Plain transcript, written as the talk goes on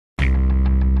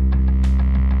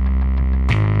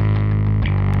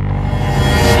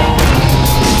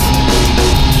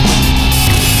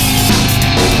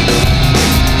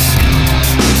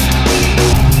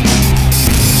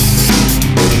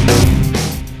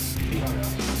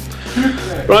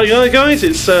Right guys,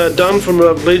 it's Dan from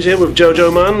Bleach here with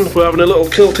GreatJoJoMan. We're having a little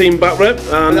Kill Team BatRep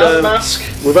and without the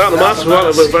mask. Without the mask,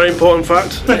 a very important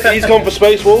fact. He's gone for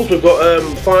Space Wolves. We've got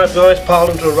 5 guys piled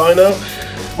into a Rhino.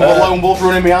 With a lone wolf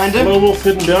running behind him. Lone wolf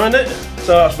hidden behind it.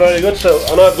 So that's very good. So,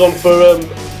 and I've gone for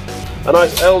a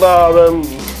nice Eldar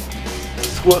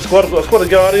squad. I've got a squad of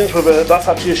Guardians with that's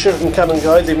actually a shuriken cannon,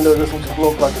 guys, even though this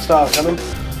looks like a star cannon,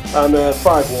 and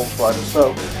 5 wolf fighters.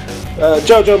 So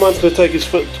GreatJoJoMan's going to take his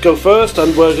foot to go first,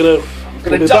 and we're going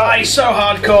to die so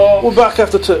hardcore. We're back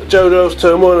after Jojo's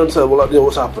turn 1, and so we'll let you know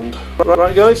what's happened.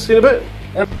 Right guys, see you in a bit.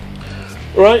 Yep.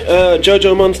 Right,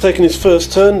 GreatJoJoMan's taking his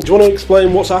first turn. Do you want to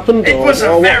explain what's happened? It was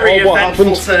a very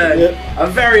eventful turn. Yeah. A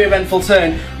very eventful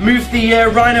turn. Moved the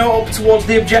Rhino up towards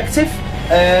the objective.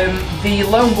 The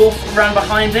lone wolf ran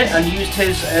behind it and used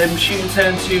his shooting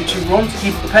turn to run to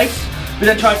keep up the pace. We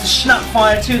then tried to snap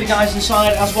fire to the guys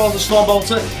inside as well as the storm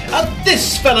bolter at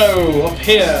this fellow up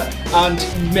here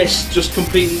and missed, just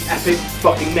completely epic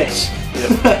fucking miss.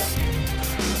 Yep.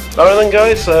 Alright then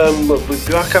guys, we'll be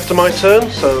back after my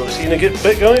turn, so see you in a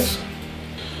bit guys.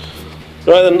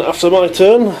 Right then, after my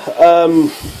turn,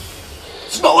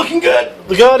 it's not looking good!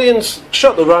 The Guardians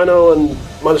shot the Rhino and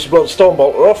managed to blow the storm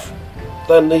bolter off.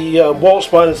 Then the Wall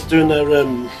Spiders doing their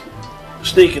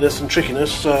sneakiness and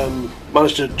trickiness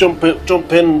managed to jump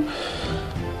in,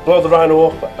 blow the Rhino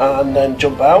up and then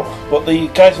jump out. But the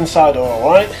guys inside are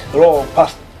alright, they're all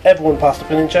past, everyone passed the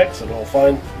pinning checks, they're all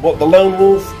fine. But the lone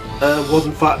wolf was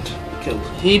in fact killed.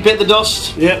 He bit the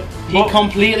dust. Yeah. He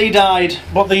completely died.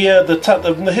 But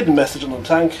the hidden message on the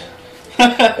tank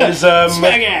is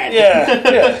Smeghead!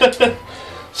 Yeah.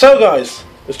 So guys,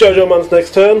 it's GreatJoJoMan's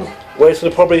next turn. We're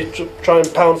going to probably try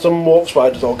and pound some Warp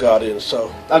Spiders or Guardians, so...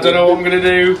 I don't know what I'm going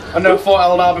to do. I've never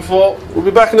fought Eldar before. We'll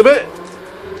be back in a bit.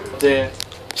 Dear.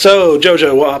 So,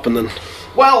 Jojo, what happened then?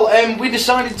 Well, we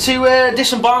decided to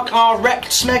disembark our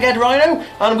wrecked Smeghead Rhino,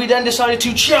 and we then decided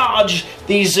to charge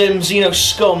these Xeno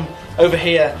scum over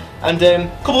here. And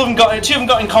two of them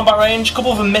got in combat range, a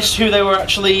couple of them missed who they were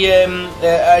actually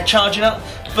charging at.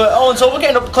 But all in all, we're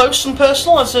getting up close and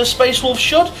personal as a Space Wolf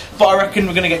should. But I reckon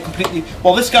we're going to get completely...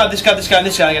 Well, this guy, and this guy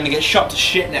are going to get shot to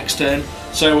shit next turn.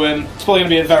 So it's probably going to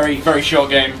be a very, very short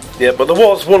game. Yeah, but there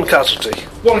was one casualty.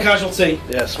 One casualty?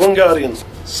 Yes, one Guardian.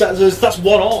 So that's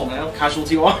 1 all now,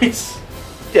 casualty-wise.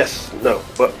 Yes, no,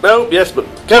 but... No, yes, but...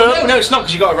 No, it's not,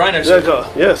 because you got a Rhino. So.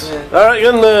 Yeah, yes. Yeah. Alright,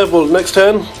 again, well, next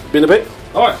turn, be in a bit.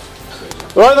 Alright.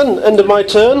 Right then, end of my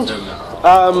turn.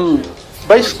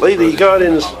 Basically, the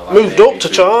Guardians moved up to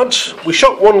charge. We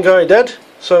shot one guy dead,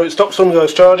 so it stopped some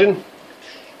guys charging.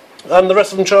 And the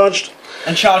rest of them charged.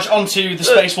 And charged onto the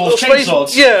Space Wolf's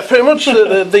chainswords? Yeah, pretty much.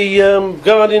 The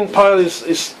Guardian pile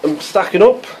is stacking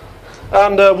up.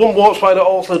 And one Warp Spider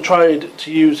also tried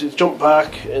to use his jump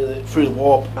pack through the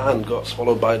warp and got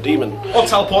swallowed by a demon. Or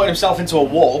teleported himself into a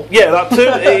wall. Yeah, that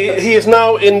too. he is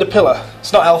now in the pillar.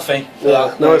 It's not healthy.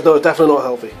 Yeah, no, it's definitely not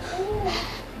healthy.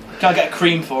 Can't get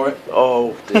cream for it.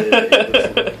 Oh dear.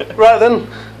 Right then,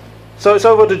 so it's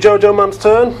over to GreatJoJoMan's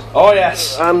turn. Oh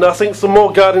yes. And I think some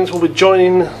more Guardians will be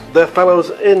joining their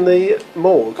fellows in the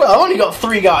morgue. Well, I've only got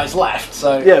 3 guys left,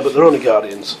 so... Yeah, but they're only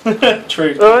Guardians.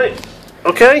 True. Alright,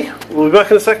 okay, we'll be back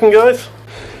in a second guys.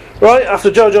 Right, after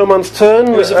GreatJoJoMan's turn...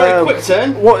 It was a very quick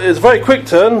turn. It's a very quick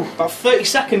turn. About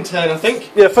 30-second turn, I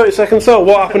think. Yeah, 30 seconds. So,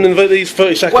 what happened in these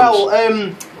 30 seconds?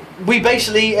 Well, we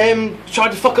basically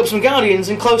tried to fuck up some Guardians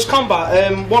in close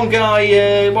combat. One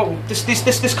guy, well,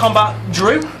 this combat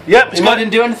drew. Yep. This guy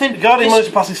didn't do anything. The Guardian managed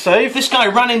to pass his save. This guy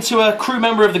ran into a crew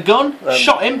member of the gun,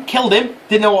 shot him, killed him.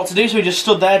 Didn't know what to do, so he just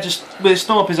stood there, just with his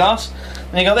thumb up his ass.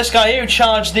 And you got this guy here who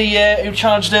charged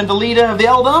the leader of the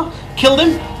Eldar, killed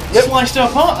him, sliced him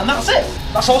apart, and that's it.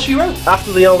 That's all she wrote.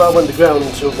 After the Eldar went to ground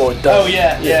to avoid death. Oh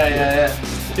yeah.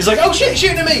 He's like, oh shit,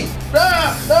 shooting at me!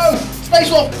 Ah, no!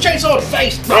 Space Wolf, chainsaw,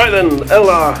 face! Right then,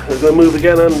 Eldar is going to move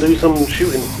again and do some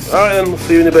shooting. Alright then,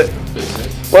 see you in a bit.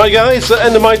 Right guys, the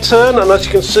end of my turn, and as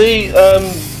you can see,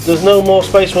 there's no more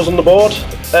Space Wolves on the board.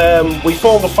 We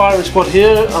formed a firing squad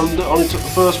here, and only took the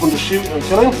first one to shoot and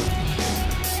kill him.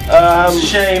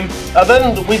 Shame. And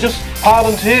then we just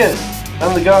pardoned here,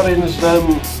 and the Guardians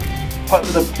put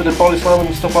a bit of body slam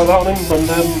and stuff like that on him, and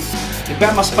he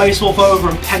bent my Space Wolf over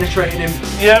and penetrated him.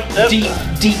 Yep.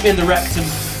 Deep in the rectum.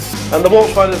 And the Warp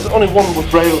Spiders, only one was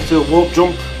brave to warp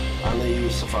jump, and they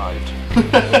survived.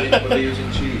 Were they using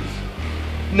cheese?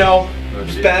 No,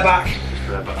 just bareback.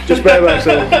 Just bareback,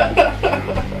 so.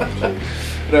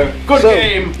 No.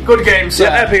 Good game, sir.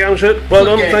 Yeah, epic, I'm sure. Well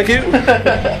done, thank you.